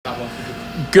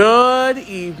Good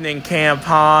evening, Camp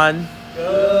Han.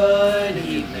 Good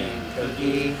evening,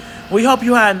 Cookie. We hope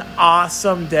you had an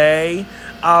awesome day.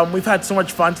 We've had so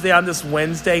much fun today on this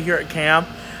Wednesday here at camp.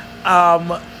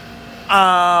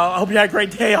 I hope you had a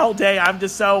great day all day. I'm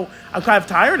kind of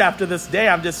tired after this day.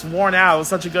 I'm just worn out. It was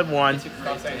such a good one. It's a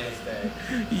great day.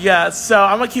 Yeah, so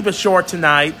I'm going to keep it short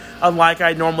tonight, unlike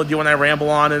I normally do when I ramble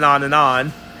on and on and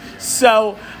on.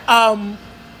 So,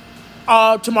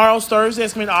 tomorrow's Thursday.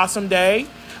 It's going to be an awesome day.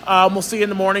 We'll see you in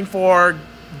the morning for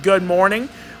Good Morning.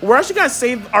 We're actually going to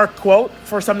save our quote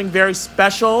for something very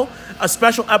special, a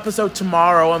special episode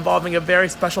tomorrow involving a very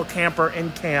special camper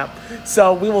in camp.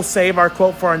 So we will save our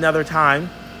quote for another time.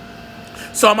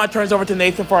 So I'm going to turn this over to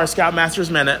Nathan for our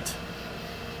Scoutmaster's Minute.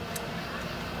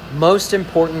 Most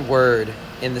important word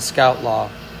in the Scout Law.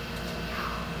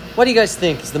 What do you guys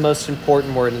think is the most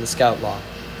important word in the Scout Law?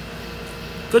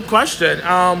 Good question.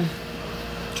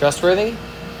 Trustworthy?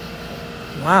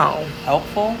 Wow.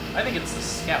 Helpful? I think it's the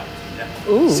scout.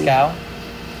 Ooh. Scout?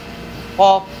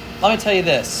 Well, let me tell you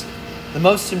this. The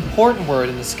most important word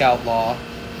in the Scout Law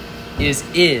is.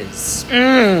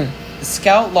 The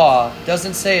Scout Law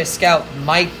doesn't say a scout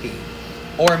might be,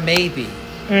 or may be,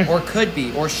 or could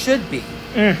be, or should be.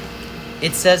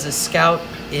 It says a scout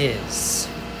is.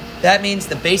 That means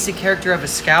the basic character of a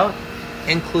scout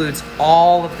includes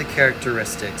all of the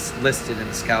characteristics listed in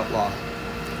the Scout Law.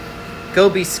 Go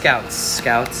be scouts,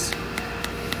 scouts.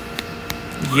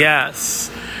 Yes.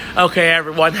 Okay,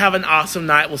 everyone. Have an awesome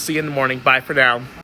night. We'll see you in the morning. Bye for now.